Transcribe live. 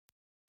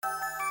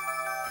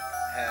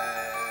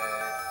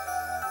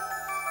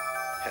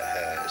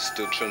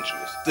Still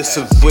treacherous. This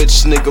a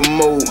rich nigga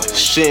mode,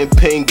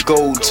 champagne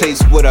gold,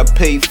 taste what I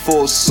paid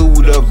for,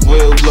 suit up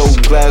real low,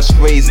 glass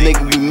raised,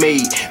 nigga we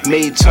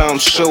made time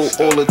show,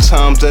 all the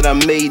times that I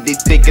made, they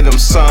thinking I'm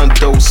signed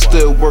though,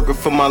 still working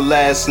for my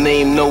last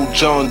name, no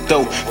John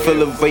Doe,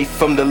 feel away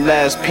from the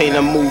last pain,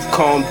 I move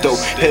calm though,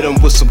 hit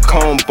them with some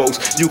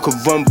combos, you can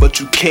run but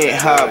you can't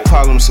hide,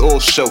 problems all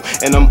show,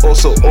 and I'm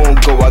also on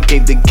go, I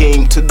gave the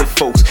game to the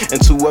folks,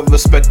 and to whoever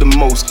respect the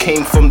most,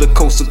 came from the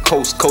coast to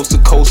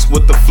coast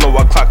with the flow,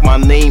 I clock my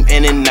name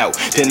in and out,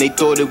 then they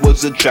thought it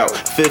was a drought.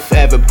 Fifth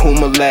Avenue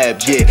Puma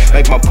Lab, yeah,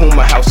 like my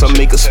Puma house, I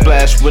make a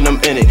splash when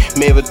I'm in it,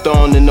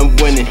 marathon and I'm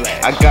winning,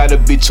 I gotta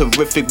be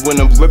terrific when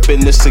I'm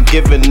ripping, it's a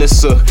given,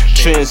 it's a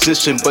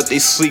transition, but they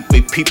sleep,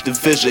 they peep the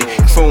vision,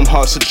 chrome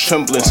hearts are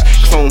tremblings,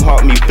 chrome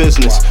heart me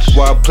business,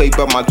 why I play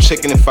by my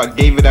chicken, if I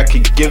gave it I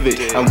could give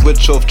it, I'm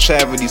rich off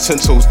charity, 10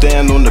 toes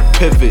down on the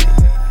pivot,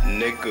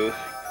 Nigga.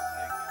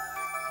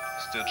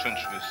 Still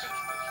treacherous.